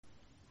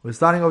We're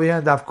starting over here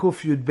in Daf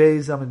Kuf Yud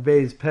Beis Amid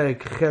Beis Perek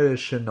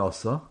Cheresh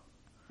Shenosa,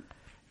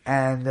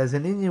 and there's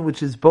an Indian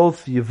which is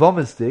both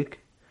Yevomistic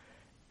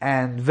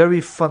and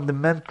very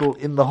fundamental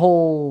in the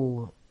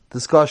whol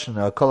discussion,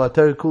 a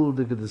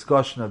kolaterikul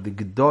discussion of the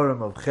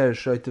Gedorim of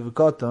Cheresh Shoyte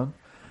V'Koton.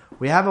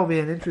 We have over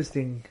here an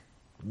interesting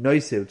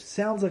noise, which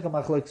sounds like a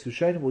machlok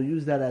Sushayim. We'll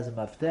use that as a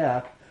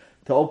mafteach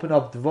to open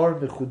up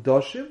Dvar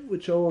Mechudoshim,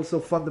 which are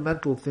also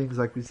fundamental things,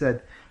 like we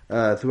said,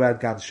 throughout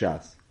Gans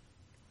Shas.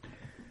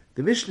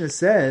 The Mishnah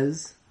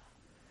says,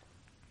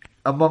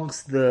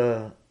 amongst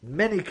the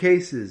many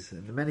cases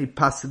and the many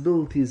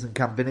possibilities and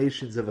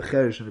combinations of a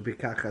cheresh and a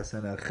pikachas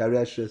and a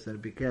chareshes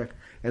and a pikach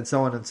and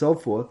so on and so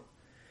forth,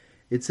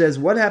 it says,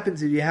 what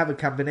happens if you have a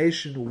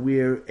combination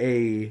where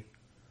a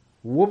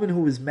woman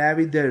who is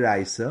married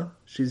deraisa,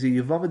 she's a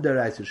yevama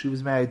deraisa, she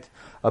was married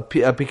a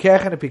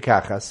pikach and a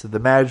pikachas, so the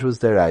marriage was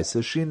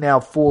deraisa, she now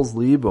falls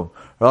liibum,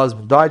 her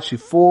husband died, she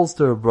falls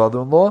to her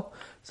brother-in-law,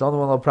 it's the only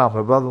one no problem,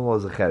 her brother-in-law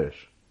is a cheresh.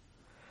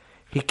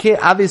 He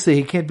can't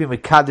be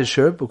Mekadesh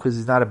her because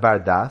he's not a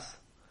Bardas,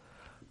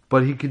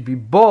 but he could be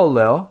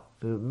Bo'olel.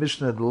 The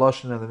Mishnah, the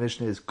Lashon of the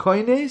Mishnah is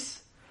Koines,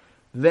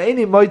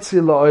 Ve'eni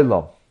Moitzi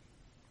La'olam.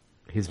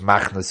 He's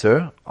Machnas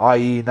her,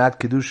 i.e. not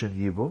Kedushin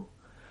Yibum.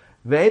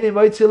 Ve'eni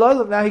Moitzi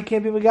La'olam, now he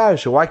can't be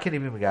Megaresh. Why can't he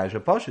be Megaresh?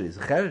 Poshet, he's a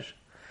Cheresh.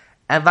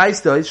 And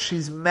vice versa,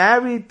 she's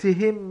married to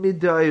him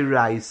Midai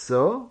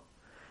Raisa.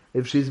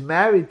 If she's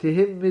married to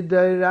him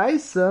Midai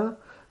Raisa,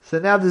 so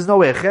now there's no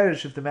way a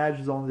cheresh, if the marriage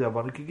was only the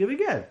Rabbanan, could give a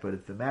get. But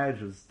if the marriage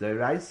was the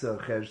Raisa, a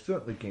cheresh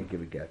certainly can't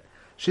give a get.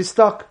 She's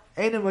stuck.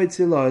 Ein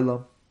moitzi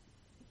la'olam.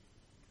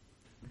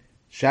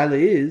 Shala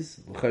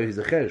is, he's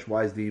a cheresh,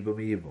 why is the Yibum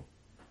a Yibum?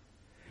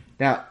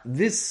 Now,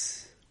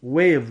 this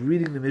way of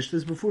reading the Mishnah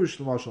is Mefurish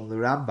L'mashal, the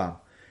Rambam,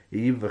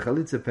 Yibum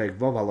v'chalitza perek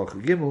vav halacha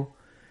gimel,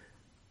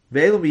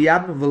 ve'elu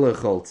miyabim v'lo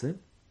choltzim,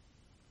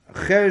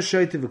 cheresh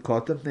shoyte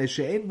v'kotam, pnei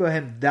she'en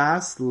bohem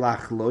das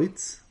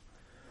lachloitz,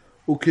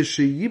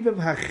 ukesheyibim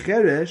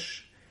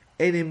hacheresh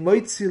ene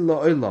moitzi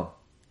la'olam.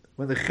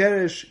 When the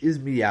cheresh is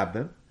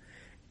miyabim,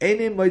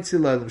 ene moitzi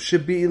la'olam.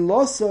 Shebi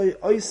ilosoi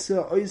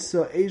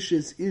oisa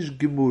eshes ish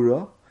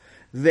gemura,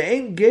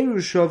 ve'en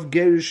gerushov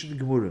gerushin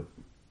gemura.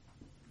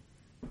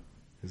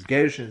 His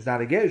gerushin is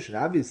not a gerushin,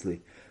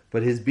 obviously,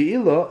 but his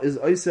be'ilo is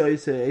oisa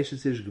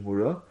eshes ish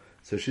gemura,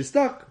 so she's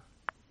stuck.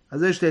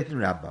 As I state in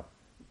Rambam.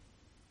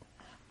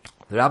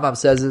 The Rambam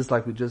says this,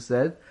 like we just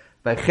said,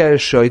 by cheresh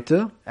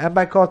shoyte and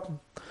by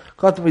cotton.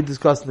 Cotton we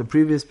discussed in the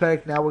previous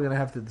parak, now we're going to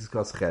have to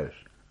discuss cheresh.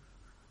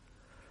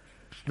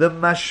 The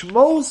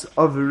mashmos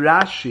of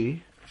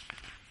Rashi,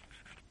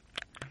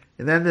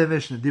 and then the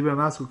Mishnah, Dibra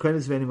Maskul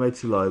Koines Veni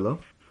Moitzi La'olam,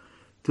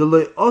 to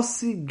lo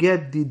osi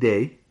get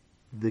didei,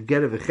 the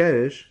get of a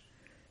cheresh,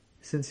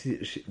 since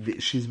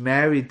she's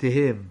married to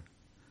him,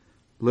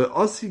 lo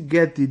osi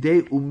get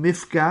didei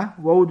umifka,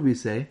 what would we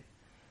say?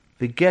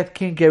 The get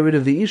can't get rid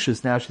of the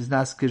issues, now she's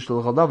not skish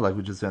l'chadav, like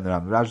we just said in the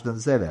Rambam. Rashi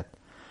doesn't say that.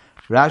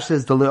 Rashi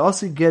says, the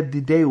leosi get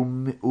didei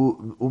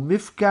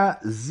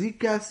umifka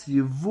zikas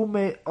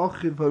yevume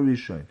ochiv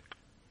harishon.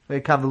 Very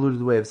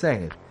convoluted way of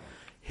saying it.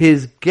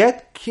 His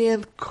get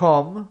can't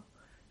come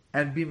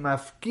and be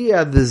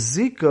mafkia the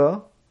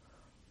zika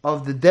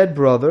of the dead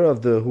brother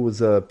of the who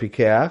was a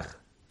pikeach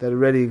that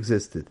already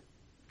existed.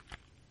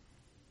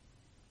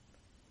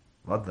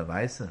 What the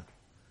maisa?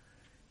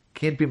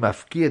 Can't be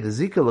mafkia the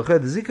zika.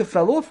 The zika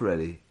fell off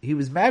already. He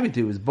was married to,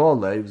 he was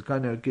baller, he was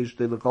kind of a kish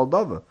de l'kol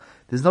dava.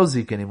 There's no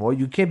zika anymore.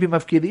 You can't be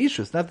mafkia the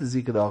ishus, not the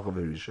zika the achav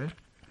harishon.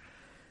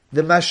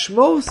 The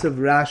mashmos of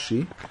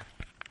Rashi,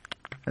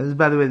 and this is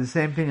by the way the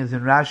same thing as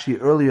in Rashi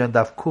earlier in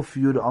Daf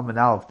Kuf Yud Amen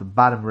Aleph, the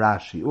bottom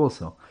Rashi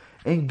also.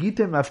 En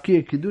gita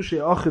mafkia kedusha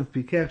achav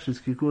pikech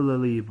sheskikul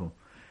le'yibum.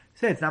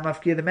 Say it's not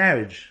mafkia the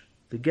marriage.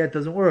 The get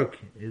doesn't work.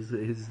 His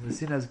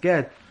nesina's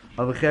get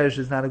of a cheresh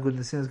is not a good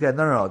nesina's get.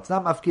 No, it's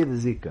not mafkia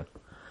the zika.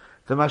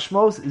 The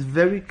mashmos is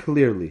very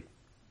clearly,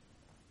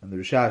 and the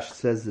Rishash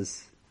says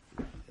this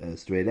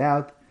straight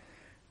out,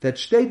 that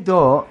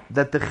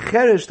that the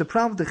cheresh, the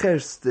problem with the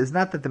cheresh is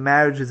not that the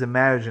marriage is a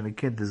marriage and it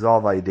can't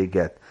dissolve how they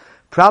get.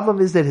 Problem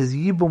is that his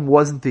yibum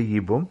wasn't a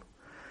yibum,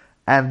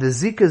 and the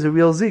zika is a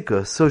real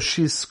zika. So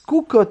she's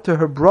skuka to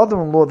her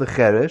brother-in-law, the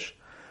cheresh,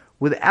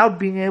 without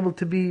being able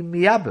to be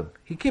miyabim.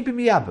 He can't be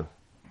miyabim.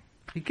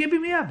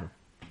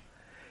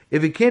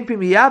 If he can't be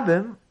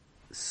miyabim,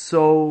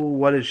 so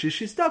what is she?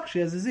 She's stuck. She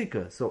has a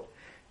zika. So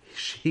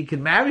he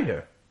can marry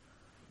her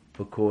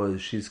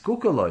because she's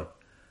kukaloi.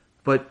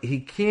 But he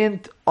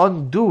can't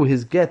undo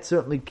his get,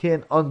 certainly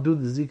can't undo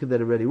the zika that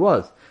already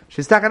was.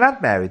 She's stuck and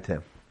not married to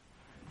him.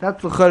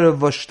 That's the chayr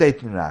was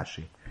state in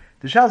Rashi.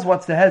 The shas,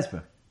 what's the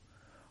hezbollah?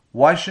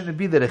 Why shouldn't it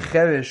be that a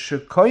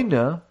cheresh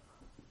shekoina,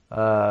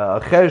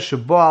 a cheresh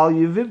sheboal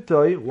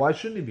yivimtoi, why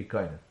shouldn't he be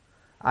koina?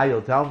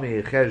 You'll tell me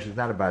a cheresh is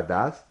not about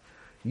das.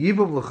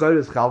 Yibum l'chayr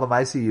is chal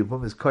l'maisi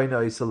yibum is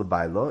koina isa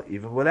l'baylo,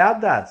 even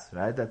without das,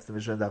 right? That's the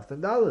Mishnah Daf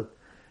Dalet.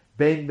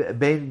 Bein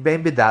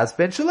bedas,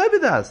 bein shalei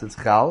bedas. It's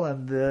chal,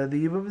 and the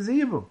yibum is a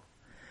yibum.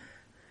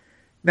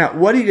 Now,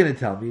 what are you going to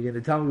tell me? You're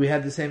going to tell me we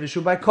had the same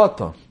issue by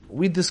Koton.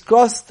 We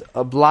discussed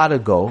a blot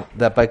ago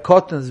that by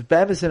Koton's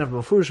Be'emesin of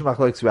Mefurish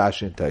Machlokes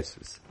Rashi and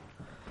Tosfos.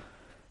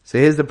 So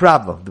here's the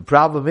problem. The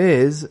problem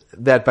is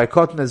that by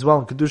Koton as well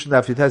in Kedushin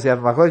Daf Yutes you have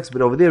Machlokes,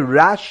 but over there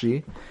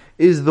Rashi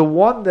is the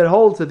one that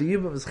holds that the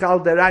Yibum is Chal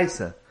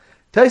Deraisa.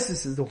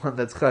 Tosfos is the one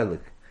that's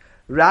Chalik.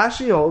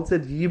 Rashi holds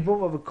that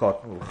Yibum of a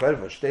Koton,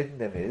 what stating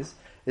them is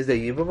that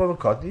Yibum of a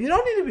Koton, you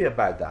don't need to be a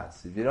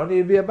Bardas. If you don't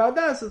need to be a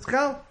Bardas, it's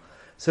Chal.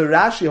 So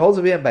Rashi holds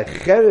over here, and by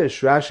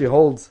Cheresh,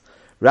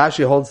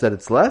 Rashi holds that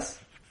it's less.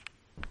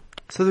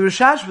 So the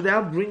Rishash,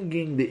 without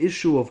bringing the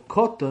issue of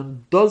Koton,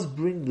 does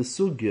bring the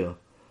Sugya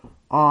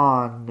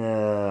on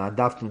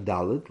Daf Nun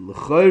Dalet.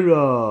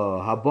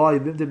 L'chayra, haba,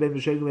 yibim te ben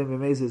m'shegim ben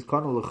m'mezes,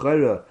 kono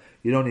l'chayra,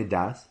 you don't need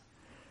das.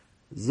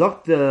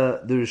 Zok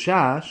the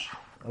Rishash,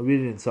 I'll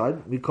read it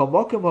inside,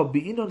 Mikomokem ha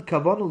bi'inon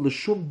kavonu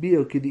l'shum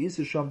biyo ki di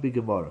isa sham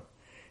b'gemara.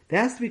 There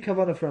has to be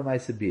kavana for a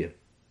ma'isa biyo.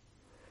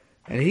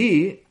 And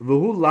he,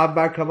 v'hu lav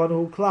bar kavana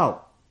hu klal.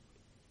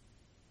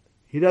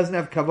 He doesn't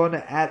have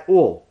kavana at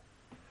all.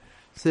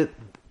 So,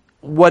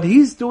 what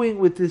he's doing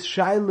with this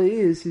shaila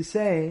is, he's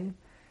saying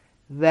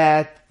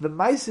that the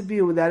ma'isa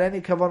biya without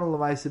any kavana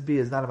l'ma'isa biya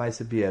is not a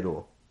ma'isa biya at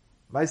all.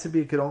 Ma'isa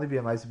biya could only be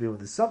a ma'isa biya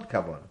with some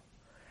kavana.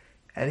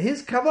 And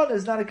his kavana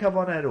is not a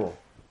kavana at all.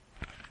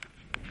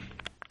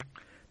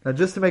 Now,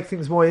 just to make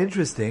things more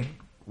interesting,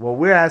 what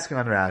we're asking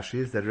on Rashi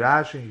is that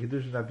Rashi in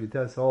Kedushin Daf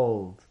Yutes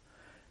holds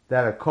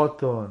that a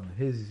Koton,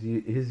 his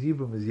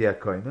Yibum is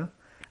Yakoina,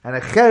 and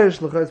a Cheresh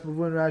l'chayes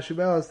Mavun Rashi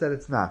Be'os that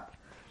it's not.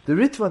 The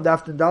Ritva on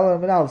Daf Nun Dalet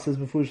Amud Aleph says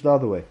Mefush the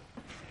other way.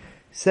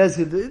 He says,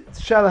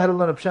 Shala had to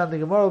learn a Pshat in the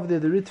Gemara over there,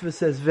 the Ritva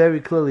says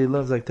very clearly, he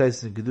learns like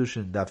Tyson in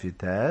Kedushin Daf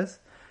Yutes,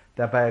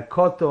 that by a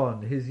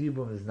Koton, his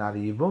Yibum is not a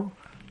Yibum,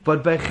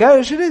 but by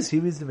Cheresh it is. He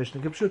reads the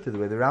Mishnah Kipshuta, the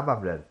way the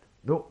Rambam read it.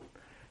 No.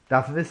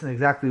 Daf listen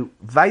exactly.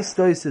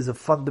 Vaistois is a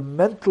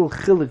fundamental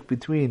chilik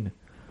between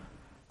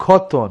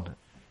Koton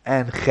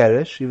and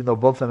Cheresh, even though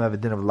both of them have a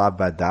din of Lab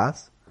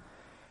Badas.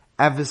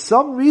 And for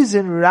some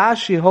reason,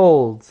 Rashi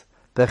holds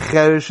that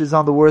Cheresh is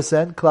on the worst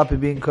end, Klapi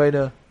being kind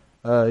of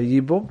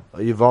Yibum, or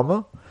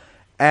Yivama.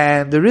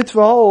 And the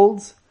Ritva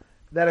holds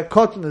that a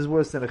Koton is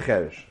worse than a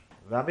Cheresh.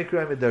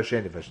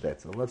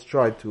 So let's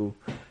try to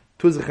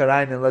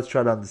Tuzacharain and let's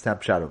try to understand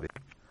Pshat of it.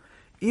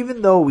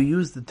 Even though we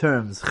use the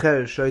terms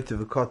Cheresh, Shoyte,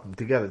 and Koton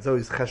together, it's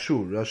always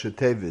Chashur, Rosh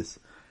Tevis,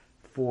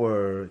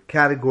 for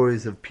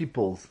categories of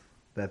peoples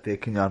that they're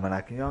kinyan,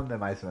 manakinyan, they're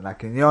maisim,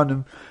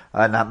 manakinyanim,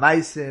 not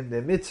maisim,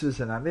 they're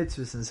mitzvahs and not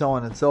mitzvahs, and so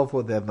on and so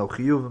forth. They have no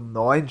chiyuvim,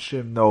 no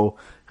einshim, no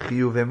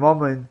chiyuvim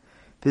omen.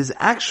 There's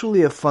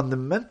actually a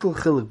fundamental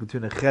chiluk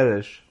between a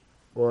cheresh,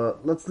 or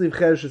let's leave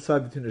cheresh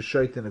aside, between a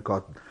shoyte and a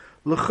Koton.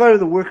 L'chayr,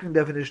 the working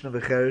definition of a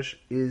cheresh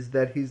is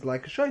that he's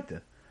like a shoyte,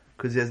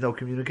 because he has no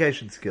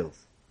communication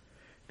skills.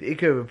 The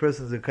ikar of a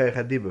person is a koyach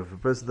hadibur. If a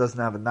person doesn't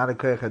have not a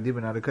koyach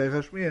hadibur, not a koyach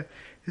hashmiyah,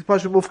 he's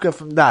pasha mufka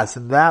from das,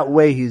 and that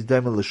way he's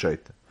daimel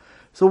l'shoyte.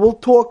 So we'll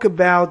talk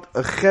about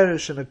a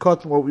cheresh and a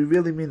Koton. What we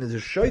really mean is a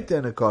shoyte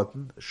and a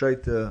Koton, a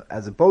shoyte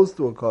as opposed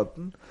to a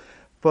Koton.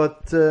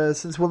 But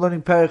since we're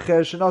learning parach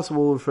cheresh and also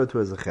we'll refer to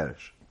it as a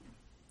cheresh.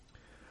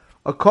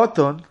 A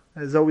Koton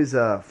is always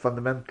a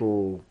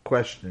fundamental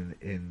question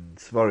in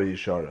Svara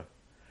Yishara.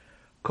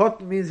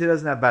 Koton means he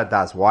doesn't have bad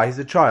das. Why? He's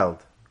a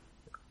child.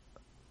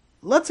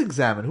 Let's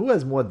examine who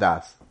has more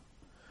das.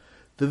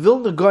 The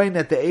Vilna Gaon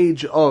at the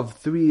age of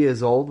 3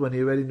 years old, when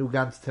he already knew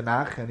Gans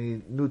Tanakh, and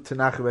he knew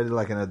Tanakh already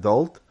like an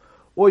adult,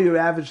 or your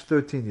average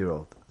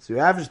 13-year-old. So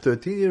your average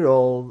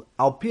 13-year-old,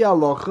 Al Pi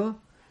Halacha,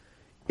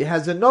 it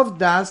has enough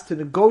das to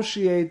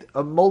negotiate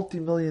a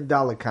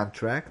multi-million-dollar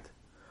contract,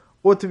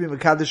 or to be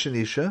Mekadosh and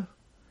Isha,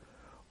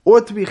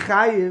 or to be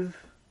Chayiv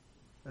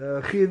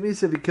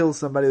Misa if he kills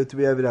somebody, or to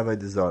be Eved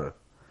Avodah Zarah.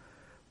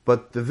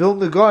 But the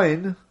Vilna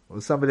Gaon, or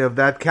somebody of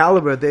that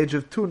caliber at the age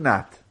of 2,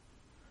 not.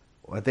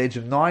 Or at the age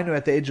of 9, or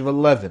at the age of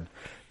 11.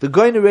 The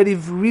Gaon already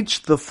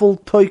reached the full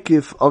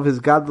toikif of his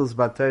Gadlus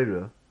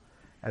Batera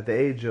at the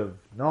age of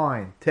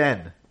 9,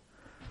 10.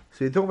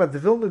 So you're talking about the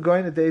Vilna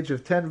Gaon at the age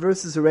of 10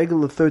 versus a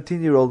regular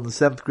 13-year-old in the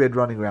 7th grade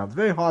running around. It's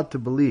very hard to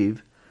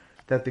believe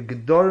that the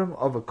Gedorim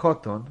of a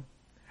Koton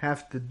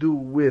have to do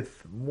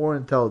with more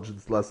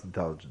intelligence, less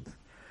intelligence.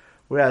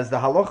 Whereas the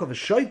Halach of a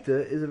Shoyte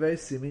is a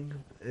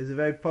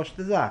very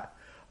pashtazach.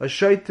 A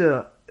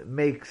Shoyte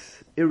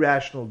makes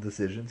irrational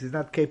decisions. He's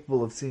not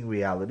capable of seeing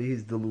reality.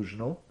 He's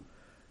delusional.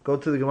 Go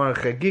to the Gemara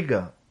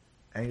Chagiga,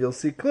 and you'll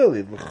see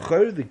clearly the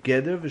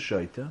Geder of a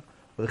Shoyte,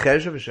 or the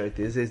Cheresh of a Shoyte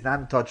is he's not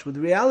in touch with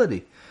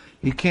reality.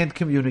 He can't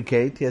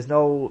communicate. He has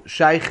no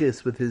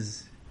shaykhis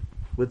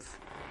with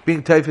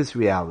being teifus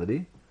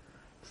reality.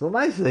 So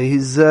nicely,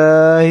 he's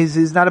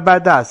not a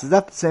bardas. Is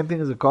that the same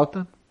thing as a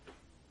Koton?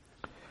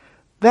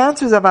 The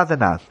answer is about the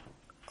not.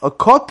 A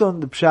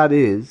Koton, the pshat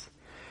is,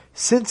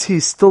 since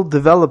he's still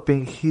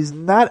developing, he's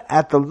not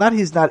a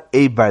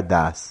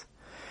bardas.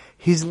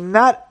 He's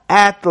not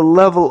at the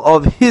level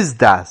of his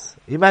das.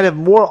 He might have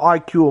more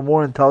IQ or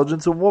more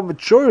intelligence or more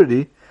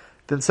maturity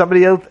than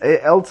somebody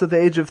else at the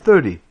age of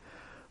 30.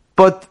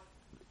 But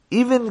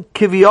even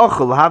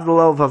Kiviochel, have the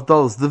level of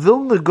Havdalas, the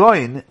Vilna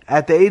Goyin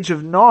at the age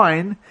of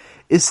 9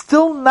 is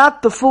still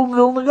not the full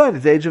Vilna Goyin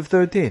at the age of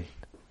 13.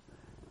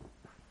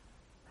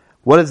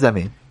 What does that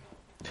mean?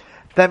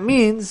 That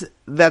means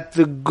that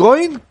the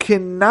Goyin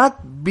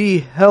cannot be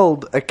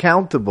held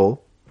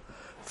accountable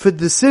for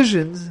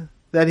decisions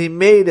that he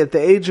made at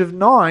the age of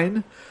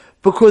 9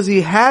 because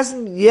he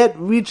hasn't yet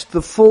reached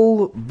the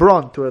full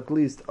brunt, or at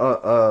least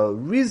a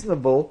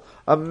reasonable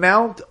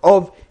amount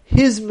of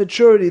his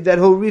maturity that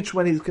he'll reach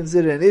when he's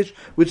considered an ish,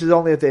 which is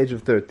only at the age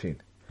of 13.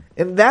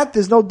 In that,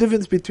 there's no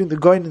difference between the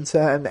Goyin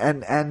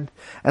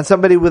and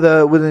somebody with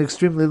an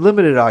extremely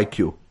limited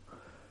IQ.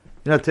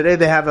 Today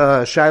they have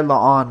a shaila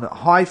on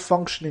high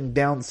functioning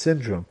Down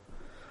syndrome.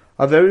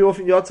 Very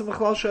often, Yotzim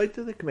Machlal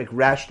Shaita, they can make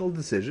rational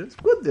decisions.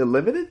 Good, they're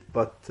limited,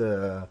 but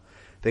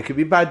they can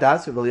be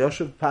Bardas. Rav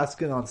Yoshev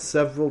Paskin on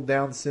several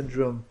Down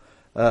syndrome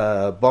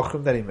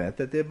Bochum that he met,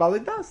 that they're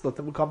Balidas, let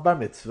them become Bar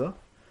Mitzvah.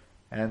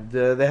 And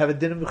they have a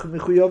din of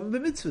Mechuyovim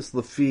b'mitzvahs,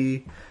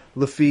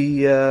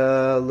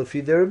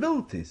 lefi their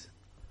abilities.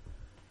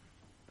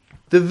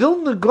 The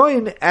Vilna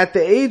Goyin at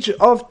the age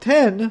of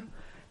 10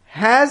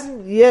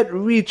 hasn't yet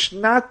reached,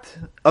 not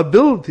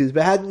abilities,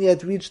 but hasn't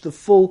yet reached the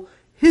full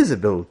his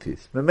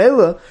abilities.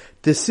 Memela,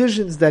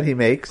 decisions that he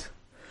makes,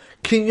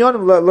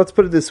 kinyonim, let's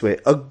put it this way,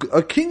 a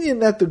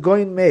kinyon that the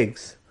Goyin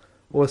makes,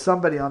 or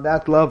somebody on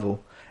that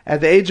level,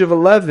 at the age of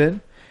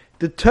 11,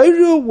 the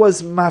Torah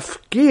was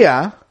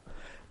mafkia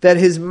that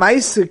his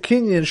Maisa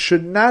kinyon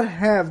should not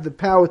have the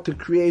power to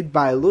create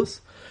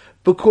bailus,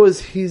 because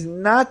he's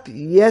not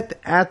yet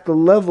at the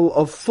level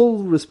of full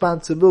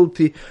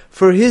responsibility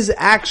for his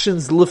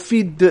actions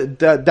lefi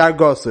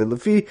dargosoi,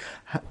 lefi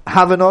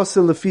havanose,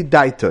 lefi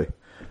daitoi,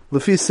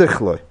 lefi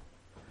sichloi.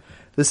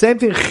 The same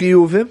thing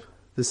chiyuvim,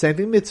 the same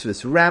thing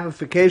mitzvahs,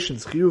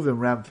 ramifications, chiyuvim,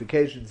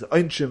 ramifications,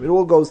 onshim, it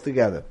all goes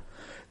together.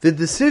 The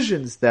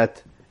decisions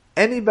that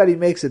anybody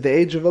makes at the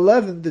age of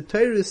 11, the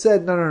Torah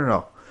said,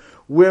 no.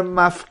 We're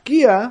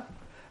mafkia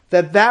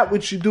that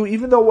which you do,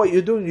 even though what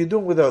you're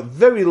doing with a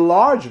very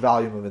large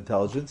volume of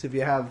intelligence. If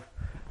you have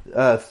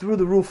through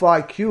the roof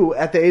IQ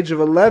at the age of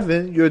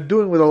 11, you're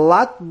doing with a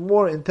lot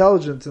more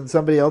intelligence than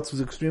somebody else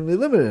who's extremely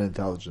limited in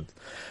intelligence.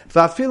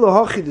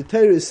 Va'afilu hochi, the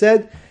Torah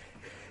said,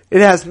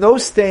 it has no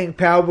staying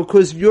power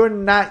because you're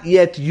not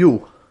yet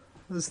you.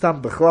 This is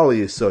tam bechlal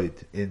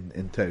yisoid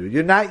in Torah.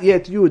 You're not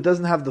yet you. It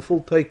doesn't have the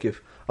full takeif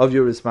of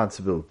your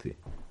responsibility.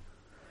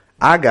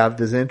 Agav,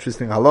 there's an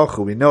interesting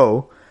halacha. We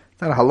know,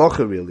 it's not a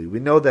halacha really.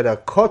 We know that a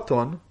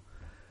koton,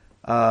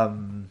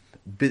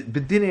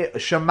 b'dinei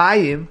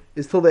shamayim,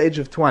 is till the age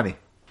of 20.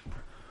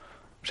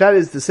 Pshat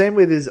is the same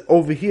way there's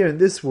over here in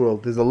this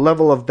world, there's a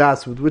level of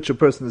das with which a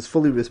person is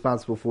fully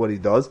responsible for what he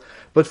does,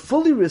 but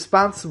fully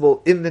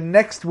responsible in the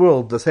next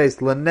world, das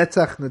heißt,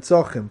 l'netzach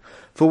netzochim,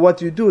 for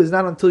what you do is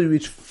not until you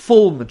reach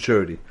full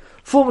maturity.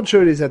 Full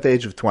maturity is at the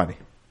age of 20.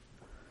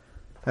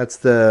 That's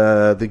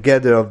the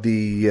gather of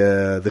the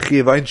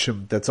Chiyav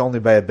Einshim that's only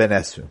by a Ben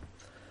Esrim.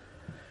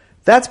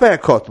 That's by a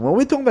Kotan. When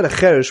we're talking about a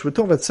Cheresh, we're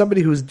talking about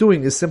somebody who's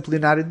doing is simply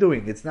not a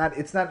doing. It's not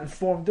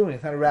informed doing.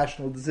 It's not a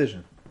rational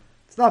decision.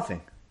 It's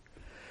nothing.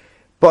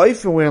 But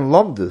if we're in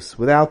Lomdus,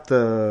 without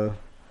the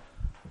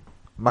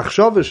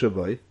Machshava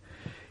Shabai,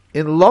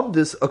 in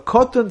Lomdus, a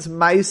Kotan's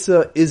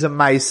Maisa is a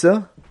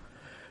Maisa.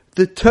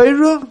 The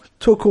Torah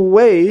took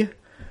away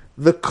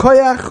the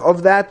koyach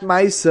of that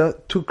Maisa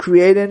to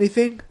create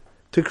anything,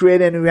 to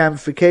create any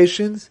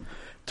ramifications,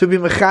 to be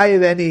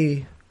mechayev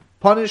any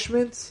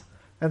punishments,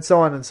 and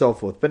so on and so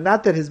forth. But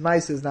not that his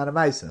Maisa is not a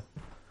Maisa.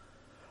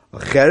 A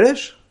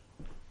Cheresh,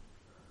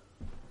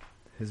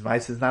 his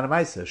Maisa is not a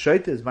Maisa.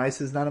 Shaita, his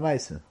Maisa is not a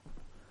Maisa.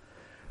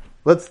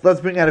 Let's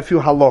bring out a few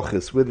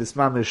halachas where this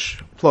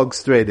mamish plugs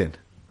straight in.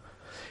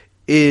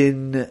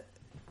 In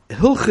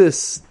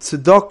Hilchis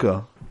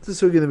Tzedakah, this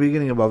is in the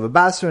beginning of Bava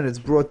Basra, and it's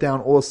brought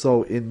down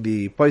also in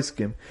the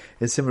Poskim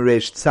in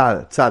Simaresh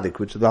Tzadik,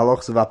 which are the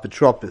halachas of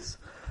apotropis,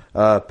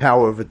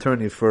 power of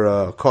attorney for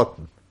a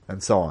cotton,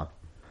 and so on.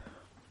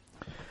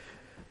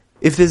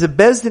 If there's a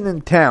bezdin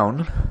in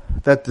town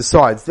that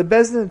decides, the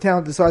bezdin in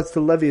town decides to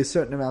levy a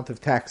certain amount of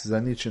taxes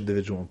on each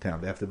individual in town.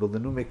 They have to build a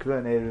new mikveh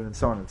and area and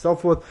so on and so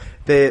forth.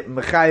 They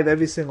mechayev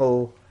every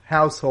single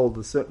household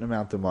a certain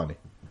amount of money.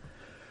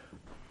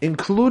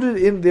 Included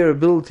in their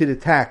ability to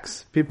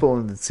tax people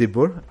in the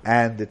tzibur,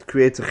 and it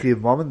creates a chiyuv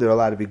moment, they're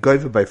allowed to be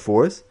goyver by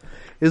force,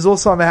 is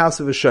also on the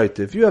house of a shoita.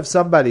 If you have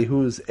somebody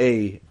who's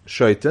a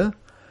shoita,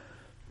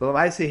 well,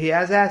 I say he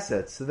has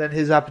assets, so then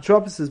his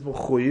apotropos is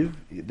mechuyev,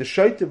 the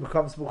shoita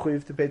becomes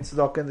mechuyev to pay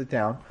tzedakah in the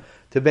town,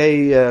 to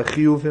pay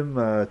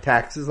chiyuvim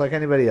taxes like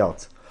anybody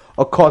else.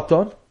 A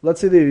koton,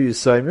 let's say they're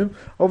yisoimim,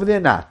 over there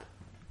not.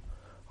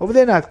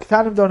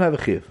 Ketanim don't have a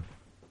chiyuv.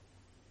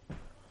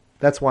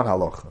 That's one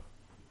halacha.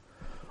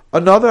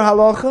 Another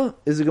halacha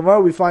is a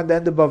Gemara we find the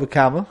end of Bava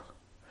Kama,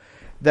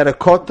 that a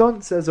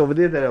koton says over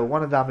there that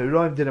one of the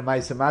Amiroim did a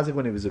Ma'aseh Mazik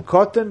when he was a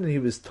koton, and he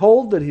was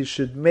told that he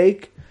should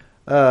make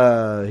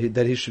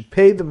that he should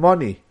pay the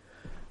money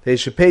They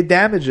should pay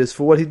damages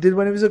for what he did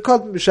when he was a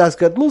cotton. B'shas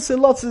gadlus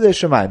lots of their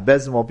shemaim.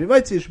 Bezin won't be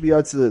mitzvah. It should be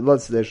lots of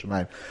their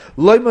shemaim.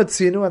 Loy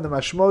matzinu, and the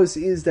mashmos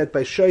is that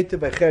by shoyte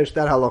by cheresh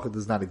that halacha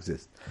does not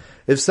exist.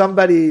 If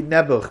somebody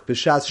nebuch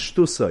b'shas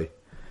shtusoy,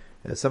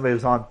 somebody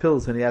was on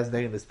pills and he hasn't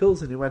taken his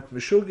pills and he went to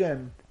Meshuggah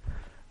and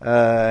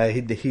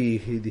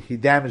he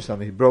damaged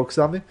something, he broke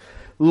something.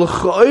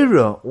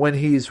 L'cha'ira, when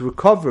he's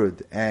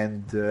recovered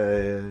and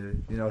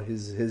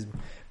his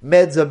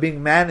meds are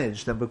being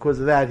managed, and because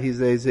of that he's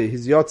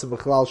yotze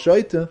b'chalal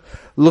shoyta.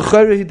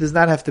 L'cha'ira, he does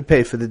not have to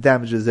pay for the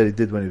damages that he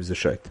did when he was a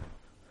shoyta.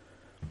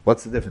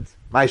 What's the difference?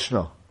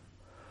 Ma'ishno.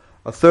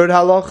 A third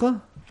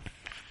halacha.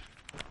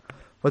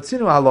 What's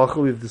halacha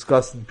we've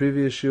discussed in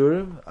previous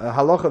shurim? A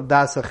halacha of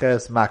das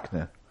acheres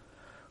makna,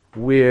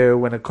 where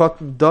when a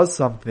cotton does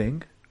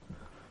something,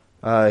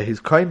 he's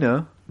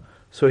kaina,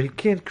 so he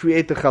can't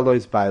create the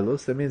chalois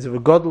bailus. That means if a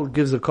gadol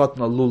gives a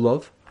cotton a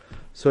lulav,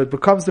 so it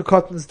becomes the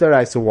cotton's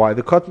deraisa. Why?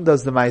 The cotton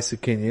does the ma'aser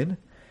kinyan,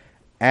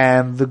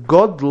 and the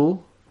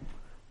gadol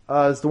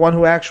is the one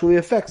who actually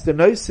affects the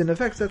noisin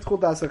effects. That's called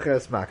das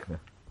acheres makna.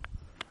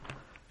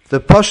 The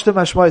pashta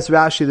mashmois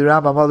Rashi, the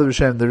Rambam, Mother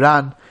B'Shem, the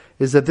Ran,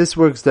 is that this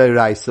works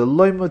deraisa.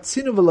 Loy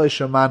motzinu v'loy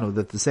shamanu.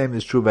 That the same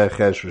is true by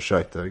cheresh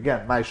v'shoyta.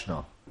 Again,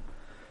 ma'ishno.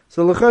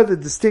 So l'chor, the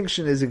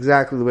distinction is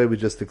exactly the way we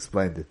just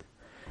explained it.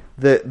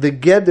 The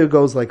geder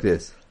goes like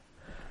this.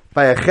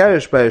 By a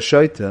cheresh, by a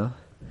shoyta,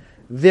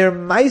 their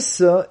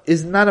maisa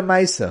is not a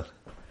maisa.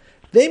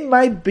 They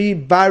might be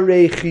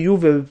barei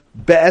chiyuv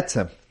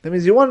be'etzem. That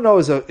means you want to know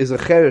is a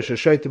cheresh, a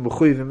shoyta,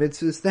 mechuyev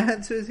mitzvahs? The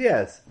answer is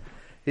yes.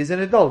 He's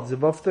an adult. He's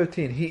above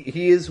 13.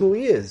 He is who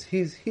he is.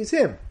 He's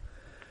him.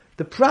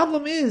 The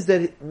problem is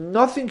that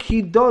nothing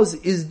he does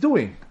is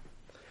doing.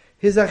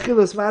 His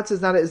achilas matzah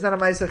is not a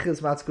maisa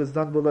achilas matzah because it's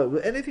done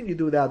with anything you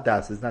do without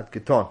das is not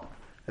keton.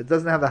 It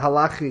doesn't have the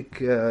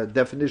halachic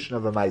definition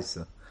of a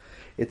maisa.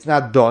 It's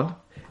not done.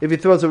 If he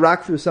throws a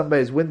rock through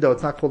somebody's window,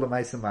 it's not called a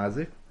maisa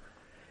mazik.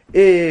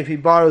 If he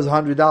borrows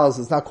 $100,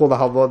 it's not called a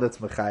halva that's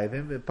mechayiv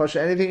him.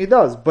 Pasha, anything he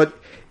does. But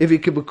if he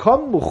can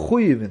become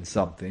mechuyiv in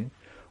something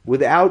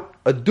without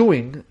a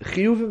doing,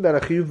 chiyuvim that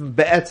are chiyuvim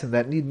be'etzim,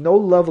 that need no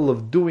level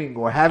of doing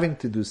or having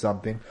to do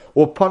something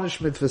or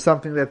punishment for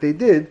something that they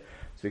did,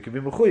 so he can be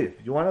mechuyiv.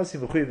 You want to see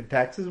mechuyiv in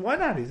taxes? Why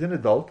not? He's an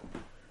adult.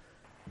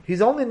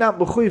 He's only not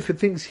mechuyiv for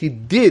things he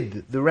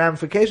did, the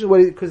ramification,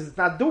 because it's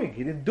not doing.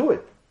 He didn't do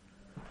it.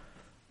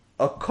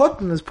 A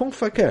cotton is punkt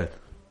fakert.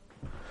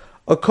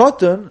 A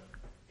cotton,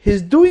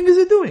 his doing is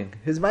a doing.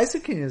 His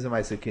ma'aser kinyan is a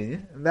ma'aser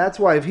kinyan. And that's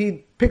why if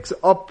he picks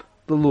up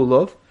the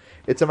lulav,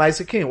 it's a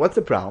ma'aser kinyan. What's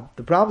the problem?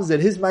 The problem is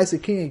that his ma'aser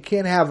kinyan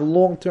can't have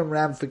long-term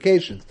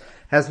ramifications.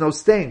 Has no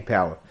staying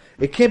power.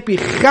 It can't be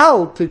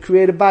chal to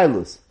create a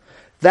bailus.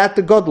 That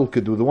the gadol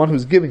could do, the one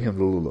who's giving him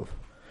the lulav.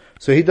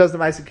 So he does the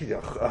ma'aser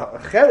kinyan.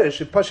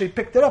 Cheresh, Pasha, he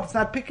picked it up. It's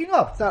not picking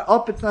up. It's not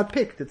up. It's not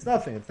picked. It's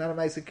nothing. It's not a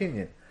ma'aser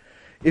kinyan.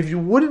 If you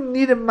wouldn't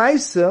need a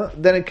ma'aser,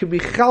 then it could be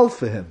chal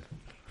for him.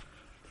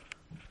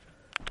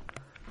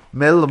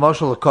 Mel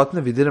l'moshel cotton.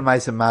 If he did a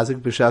ma'aser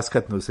mazik b'shas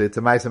katnus, it's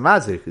a ma'aser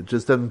mazik. It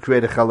just doesn't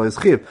create a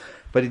chalois chiv.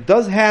 But he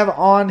does have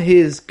on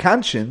his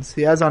conscience,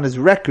 he has on his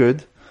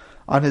record,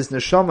 on his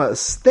neshama, a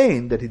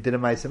stain that he did a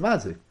ma'aser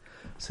mazik.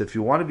 So if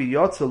you want to be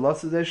yotza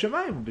lotzah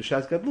shemayim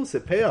b'shas gadlus,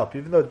 pay up,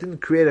 even though it didn't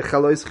create a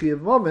chalois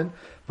chiv moment,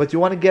 but you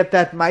want to get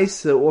that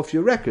ma'aser off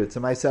your record. It's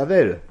a ma'aser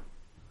avera.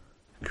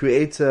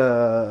 Creates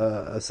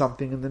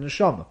something in the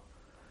neshama.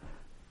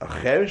 A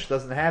cheresh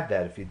doesn't have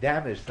that. If he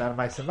damaged, it's not a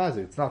ma'aser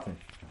mazik. It's nothing.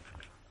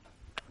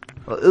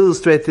 I'll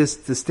illustrate this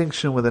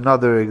distinction with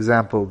another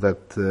example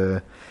that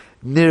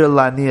nir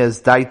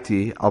lanias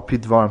daiti al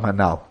pidvarim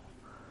hanal.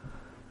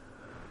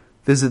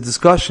 There's a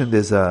discussion.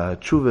 There's a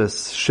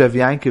Chuvas Shev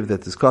Yankiv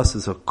that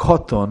discusses a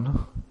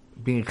koton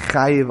being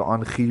chayiv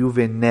on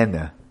chiyuve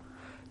nene.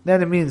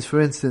 Nene means, for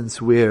instance,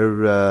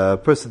 where a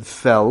person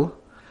fell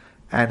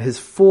and his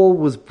fall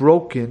was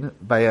broken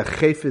by a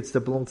chayfetz that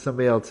belonged to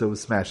somebody else that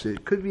was smashed.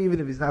 It could be even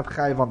if he's not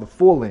chayiv on the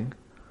falling,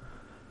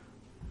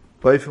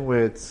 but even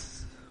where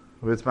it's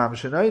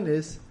mamash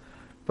anoinis,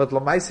 but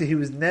lamaisa he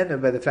was nene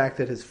by the fact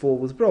that his fall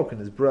was broken,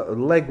 his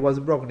leg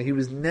wasn't broken. He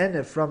was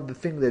nene from the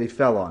thing that he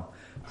fell on,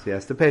 so he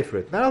has to pay for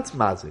it. Now it's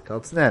mazik,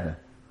 it's nene.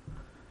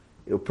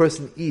 A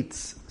person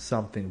eats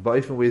something, but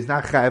even where he's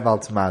not chayiv,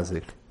 it's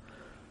mazik.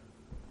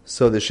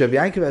 So the Shev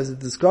Yankiv has a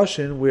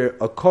discussion where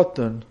a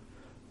cotton,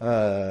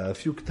 a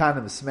few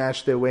ketanim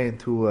smashed their way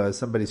into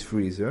somebody's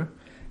freezer,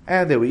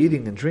 and they were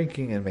eating and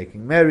drinking and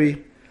making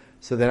merry.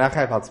 So they're not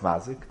chayiv al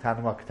tzmazik,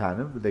 ketanim are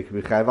ketanim, but they can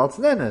be chayiv al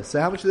tznena. So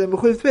how much are they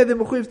mechuyev to pay? They're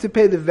mechuyev to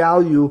pay the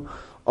value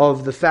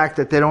of the fact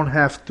that they don't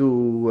have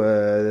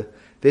to,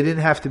 they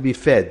didn't have to be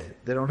fed.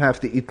 They don't have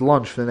to eat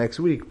lunch for the next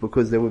week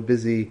because they were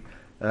busy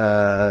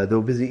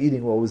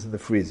eating what was in the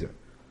freezer.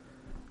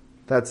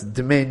 That's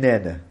demei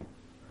nene.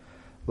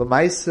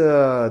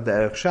 L'maisa, the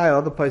Erech Shai,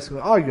 other places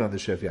will argue on the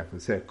Shev Yaakov. They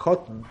say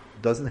cotton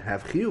doesn't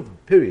have chiyuv,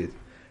 period.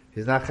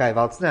 He's not chayiv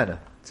al tznena.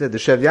 So the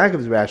Shev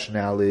Yaakov's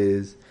rationale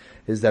is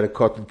that a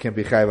cotton can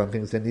be chayiv on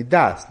things that need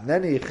das.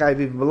 Nene chayiv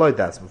even below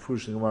das. In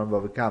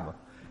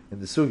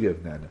the sugya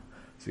of nene,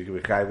 so you can be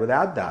chayiv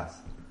without das.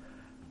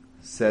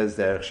 Says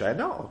the Erech Shai,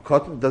 no,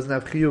 cotton doesn't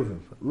have chiyuvim.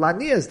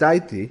 Lanias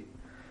daiti,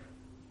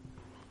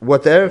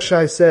 what the Erech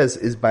Shai says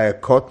is by a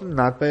cotton,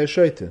 not by a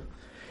shoite.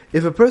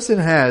 If a person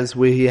has,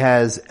 where he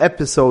has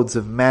episodes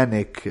of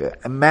manic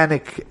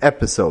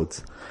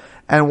episodes,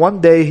 and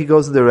one day he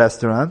goes to the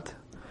restaurant,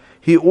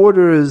 he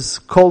orders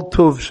kol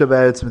tuv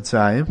sheberetz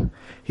Mitzrayim,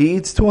 he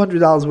eats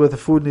 $200 worth of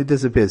food and he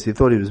disappears. He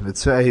thought he was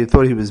Mitzrayim, he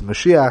thought he was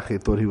Mashiach, he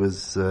thought he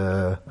was,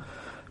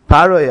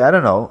 Paroi, I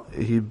don't know,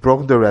 he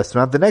broke the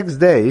restaurant. The next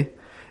day,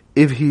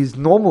 if he's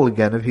normal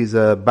again, if he's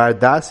a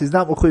bardas, he's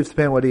not mechuyev to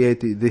pay what he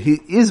ate. He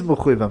is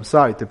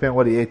mechuyev, to pay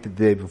what he ate the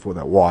day before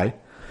that. Why?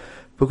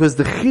 Because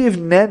the chiv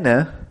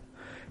nene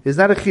is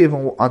not a chiv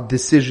on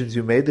decisions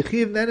you made. The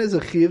chiv nene is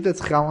a chiv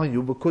that's chal on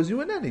you because you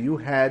were nene. You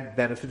had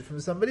benefit from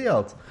somebody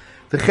else.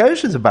 The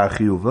cheresh is a bar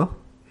chiyuva.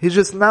 He's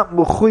just not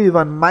mechuyev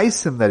on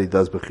meisim that he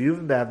does, but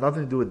chiyuvim that have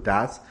nothing to do with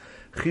das.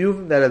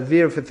 Chiyuvim that are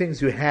there for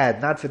things you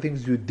had, not for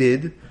things you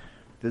did.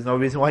 There's no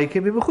reason why he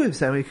can be mechuyev.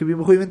 Same way he can be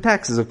mechuyev in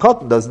taxes. A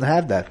cotton doesn't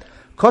have that.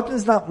 Cotton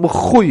is not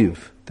mechuyev.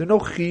 There are no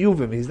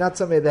chiyuvim. He's not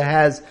somebody that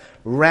has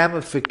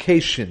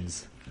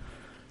ramifications.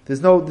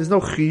 There's no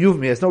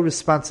chiyuvim. He has no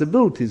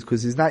responsibilities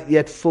because he's not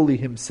yet fully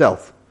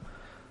himself.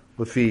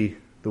 With the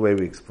way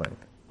we explained.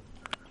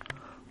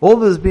 All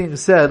this being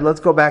said, let's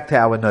go back to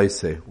our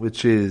noise,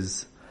 which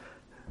is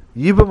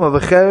yibum of a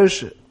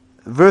cheresh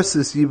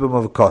versus yibum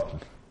of a cotton.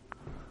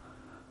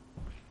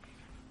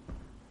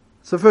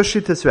 So first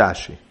Shittas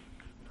Rashi.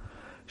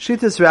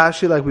 Shittas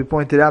Rashi, like we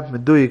pointed out,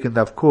 Meduyik and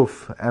Dav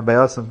Kuf, and by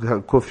us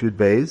Kuf Yud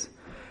Beis,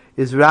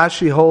 is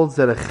Rashi holds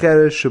that a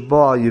cheresh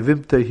sheba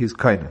yivimta his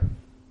kaina.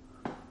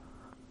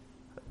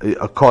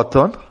 A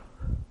cotton.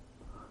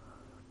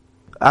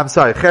 I'm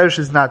sorry, cheresh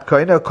is not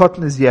kaina, a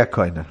cotton is yeah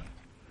kaina.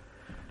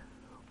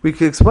 We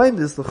can explain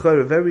this in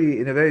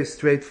a very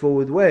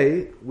straightforward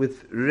way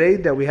with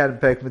raid that we had in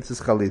Perek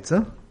Mitzvahs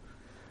Chalitza,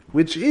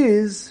 which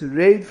is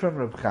raid from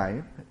Reb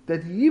Chaim,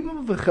 that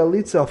Yibum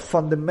v'Chalitza are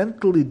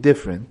fundamentally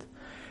different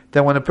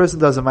than when a person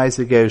does a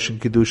Maaseh Gerushin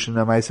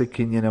Kedushin, a Maaseh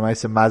Kinyan, a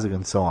Maaseh Mazig,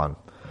 and so on.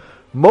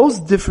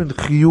 Most different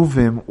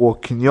Chiyuvim or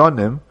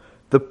Kinyonim,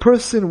 the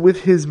person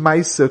with his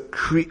Maaseh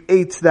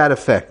creates that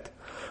effect.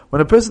 When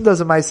a person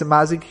does a Maaseh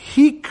Mazig,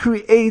 he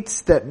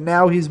creates that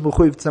now he's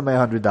Mechuyev Tzemei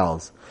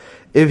 $100.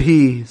 If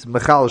he's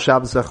Mechal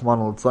Shabbos Rachman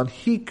al-Tzon,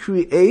 he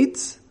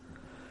creates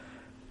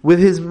with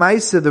his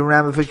Maaseh the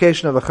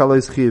ramification of a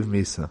Chalois Chiyav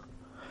Misa.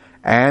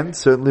 And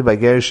certainly by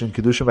Gerushin and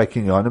Kedushin, by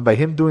Kinyonim, by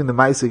him doing the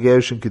Maaseh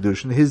Gerushin and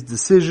Kedushin, his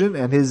decision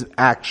and his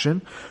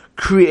action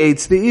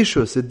creates the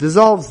issues. It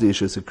dissolves the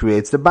issues. It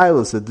creates the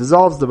bailus. It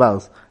dissolves the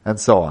bailus. And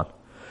so on.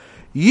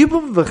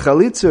 Yibum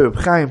v'chalitza, Reb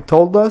Chaim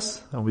told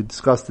us, and we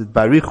discussed it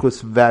by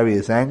Richus from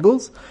various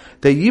angles,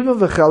 that Yibum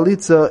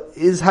v'chalitza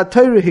is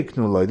HaTorah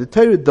hiknuloi. The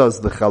Torah does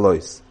the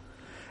chalois.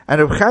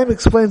 And Reb Chaim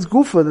explains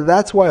Gufa that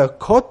that's why a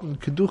cotton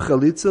can do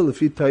chalitza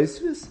lefi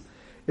Tosfos,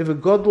 if a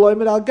god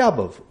loimed al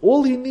gabav.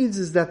 All he needs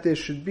is that there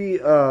should be,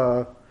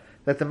 that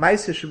the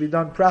Maaseh should be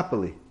done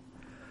properly.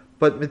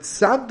 But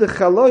mitzad the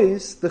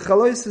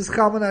chalois is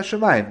Chalman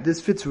Hashemayim.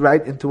 This fits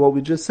right into what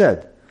we just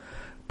said.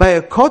 By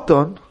a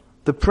cotton,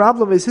 the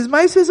problem is his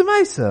Maaseh is a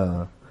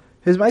Maaseh.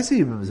 His Maaseh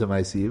even is a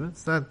Maaseh even.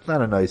 It's not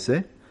a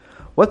Noiseh.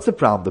 What's the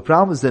problem? The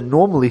problem is that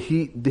normally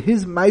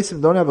his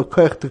Maaseh don't have a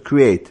koach to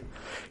create.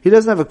 He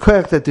doesn't have a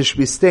koach that there should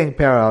be staying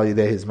parallel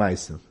to his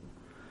Maaseh.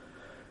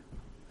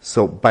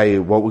 So by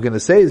what we're going to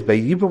say is by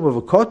Yibum of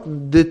a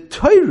cotton, the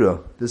Torah,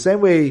 the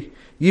same way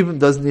Yibum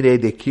doesn't need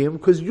Edekim,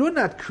 because you're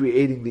not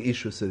creating the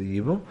issues of the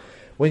Yibum.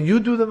 When you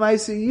do the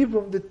Maaseh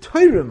Yibum, the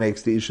Torah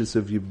makes the issues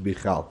of Yibum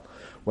Bichal.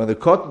 When the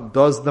cotton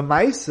does the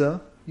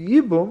Maaseh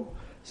Yibum,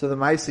 so the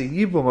Maaseh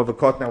Yibum of a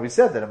cotton, now we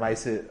said that a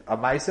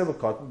Maaseh of a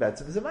cotton,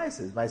 Betzim is a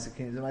Maaseh. Maaseh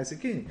King is a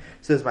Maaseh King.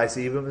 Says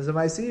Maaseh Yibum is a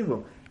Maaseh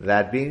Yibum.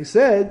 That being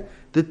said,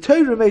 the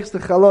Torah makes the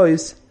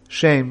Chalois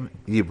Shem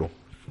Yibum.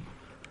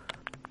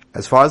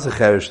 As far as the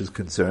Cheresh is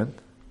concerned,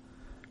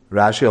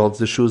 Rashi holds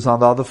the shoes on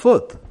the other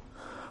foot.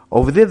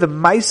 Over there, the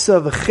Maaseh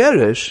of a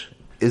Cheresh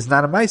is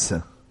not a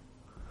Maaseh.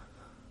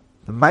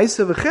 The Maaseh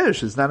of a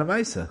Cheresh is not a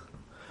Maaseh.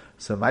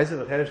 So Maaseh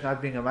of a Cheresh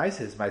not being a Maaseh,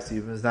 his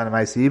Maaseh Yibum is not a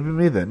Maaseh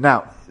Yibum either.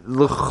 Now,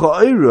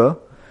 L'cha'ira,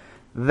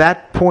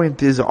 that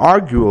point is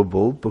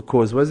arguable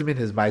because what does it mean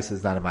his Maaseh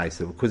is not a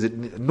Maaseh? Because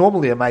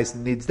normally a Maaseh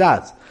needs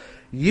that.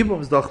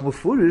 Yibum is doch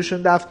mufurish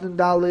and aften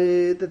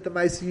dalit that the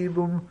Maaseh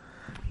Yibum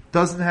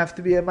doesn't have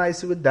to be a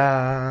Maaseh with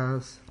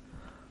das.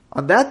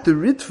 On that, the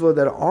Ritva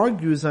that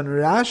argues on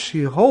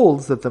Rashi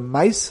holds that the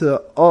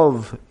Maaseh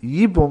of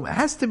Yibum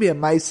has to be a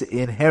Maaseh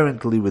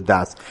inherently with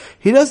das.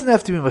 He doesn't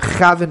have to be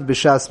Mechaven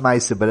B'Shas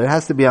Maaseh, but it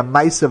has to be a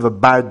Maaseh of a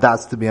Bar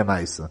Das to be a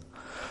Maaseh.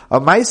 A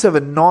Maaseh of a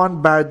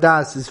non-Bar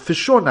Das is for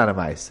sure not a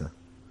Maaseh.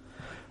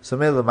 So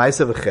maybe the Maaseh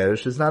of a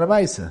Cheresh is not a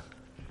Maaseh.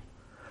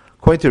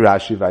 According to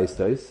Rashi,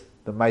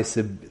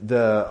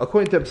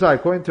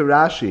 according to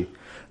Rashi,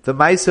 the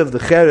Maaseh of the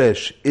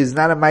Cheresh is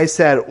not a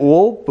Maaseh at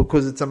all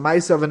because it's a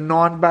Maaseh of a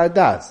non-Bar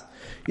Das.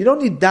 You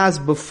don't need Das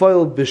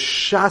b'foil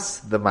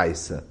b'shas the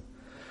Maaseh.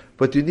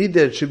 But you need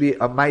that it should be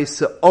a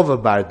Maaseh of a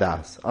Bar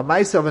Das. A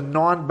Maaseh of a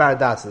non-Bar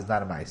Das is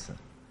not a Maaseh.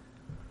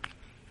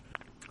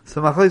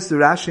 So machlokes the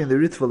Rashi and the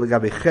Ritva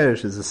legabe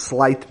cheresh is a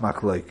slight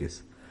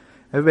machlokes.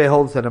 Everybody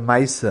holds that a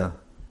maisa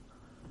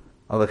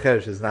of a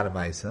cheresh is not a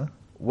maisa.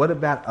 What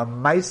about a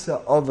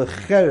maisa of a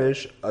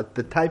cheresh,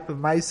 the type of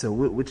maisa,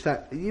 which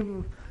that,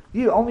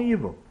 only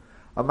yibum?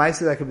 A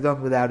maisa that can be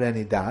done without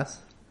any das.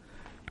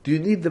 Do you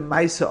need the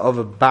maisa of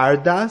a bar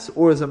das,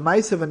 or is a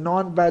maisa of a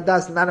non-bar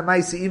das not a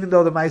maisa, even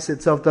though the maisa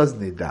itself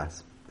doesn't need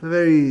das? It's a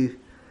very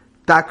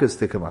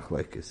dakustik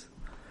machlokes.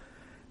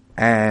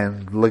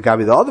 And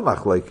legabe the other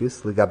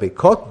machlokes, legabe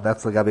koton,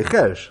 that's legabe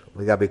cheresh.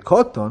 Legabe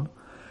koton,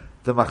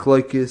 the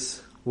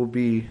machlokes will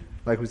be,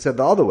 like we said,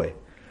 the other way.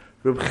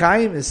 Reb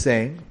Chaim is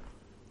saying,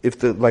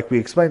 like we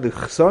explained, the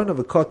chesron of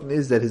a cotton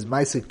is that his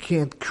ma'aser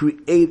can't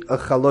create a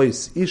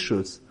chalois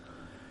issues.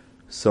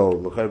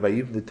 So,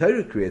 even the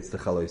Torah creates the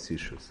chalois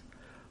issues.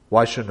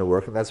 Why shouldn't it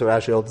work? And that's what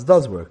Rashi holds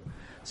does work.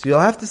 So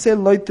you'll have to say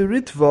loit the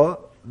ritva.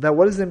 That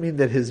what does it mean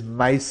that his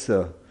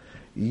ma'aser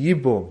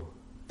yibum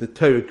the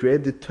Torah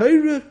created? The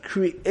Torah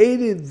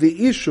created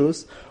the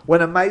issues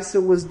when a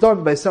ma'aser was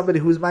done by somebody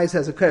whose ma'aser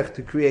has a koach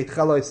to create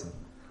chaloisim.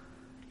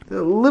 They're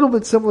a little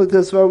bit similar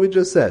to what we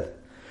just said.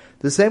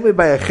 The same way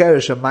by a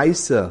cheresh, a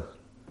ma'isa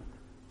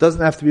doesn't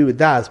have to be with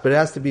das, but it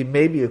has to be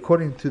maybe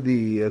according to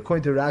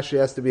Rashi, it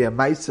has to be a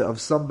ma'isa of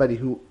somebody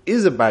who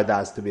is a bar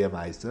das to be a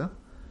ma'isa,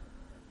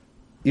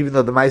 even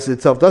though the ma'isa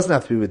itself doesn't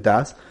have to be with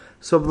das.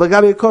 So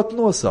l'gabe koton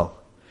also,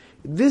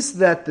 this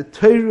that the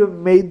Torah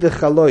made the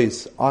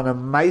chalois on a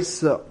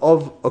ma'isa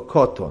of a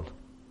koton,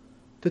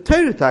 the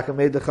Torah taka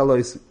made the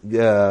chalois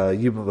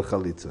yibum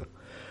v'chalitza.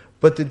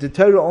 But did the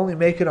Torah only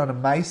make it on a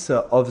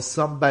maisa of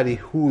somebody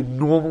who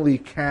normally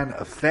can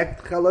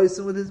affect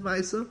chaloisim with his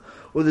maisa?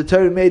 Or the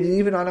Torah made it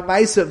even on a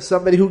maisa of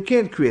somebody who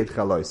can't create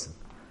chaloisim?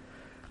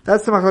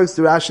 That's the machlokes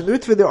to Rashi and the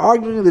Ritva. They're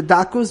arguing the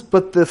dakus,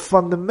 but the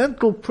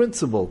fundamental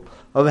principle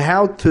of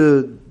how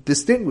to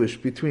distinguish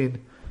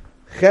between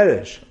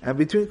cheresh and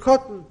between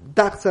cotton,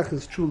 dachzach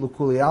is true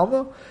l'kuli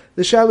alma.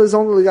 The shal is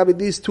only about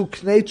these two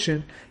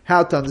knetchen,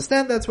 how to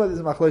understand. That's why there's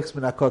a machlokes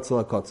min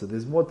hakotza lakotza.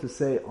 There's more to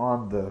say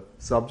on the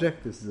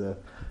subject. This is a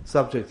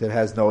subject that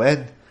has no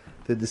end.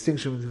 The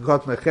distinction between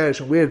cotton and cheresh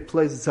and where it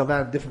plays itself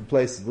out in different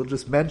places. We'll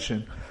just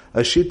mention a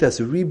shita as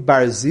a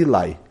Bar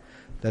Zilai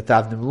that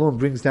Avnei Malum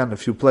brings down a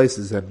few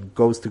places and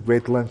goes to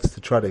great lengths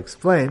to try to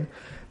explain.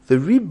 The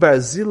Bar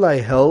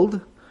Zilai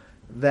held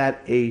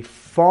that a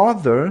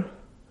father,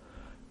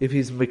 if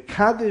he's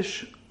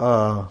mekadesh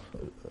a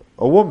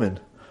woman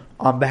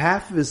on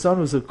behalf of his son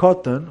who's a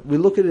cotton, we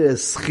look at it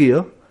as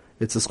schir.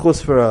 It's a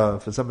schus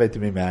for somebody to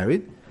be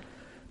married.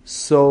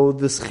 So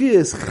the schir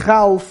is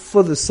chal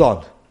for the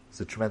son.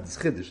 It's a tremendous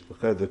chiddush.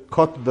 The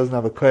cotton doesn't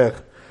have a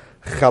koyach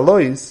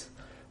chalois,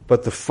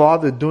 but the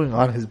father doing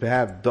on his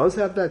behalf does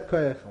have that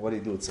koyach. And what do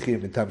you do? It's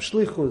schir mitam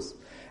shlichus,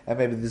 and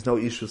maybe there's no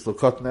issues for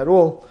cotton at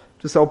all.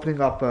 Just opening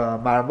up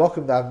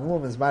Maramokim, the Avnei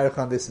Malum is married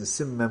on this in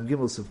Sim Mem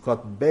Gimel of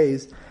cotton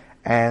based,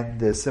 and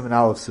the Simon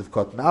Aleph of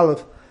cotton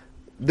Aleph.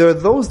 There are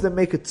those that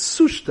make it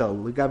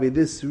sushtal, legabi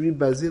this,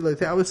 Bar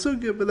Zilai, I was so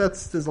good, but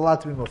there's a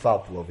lot to be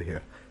mafalpul over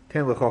here.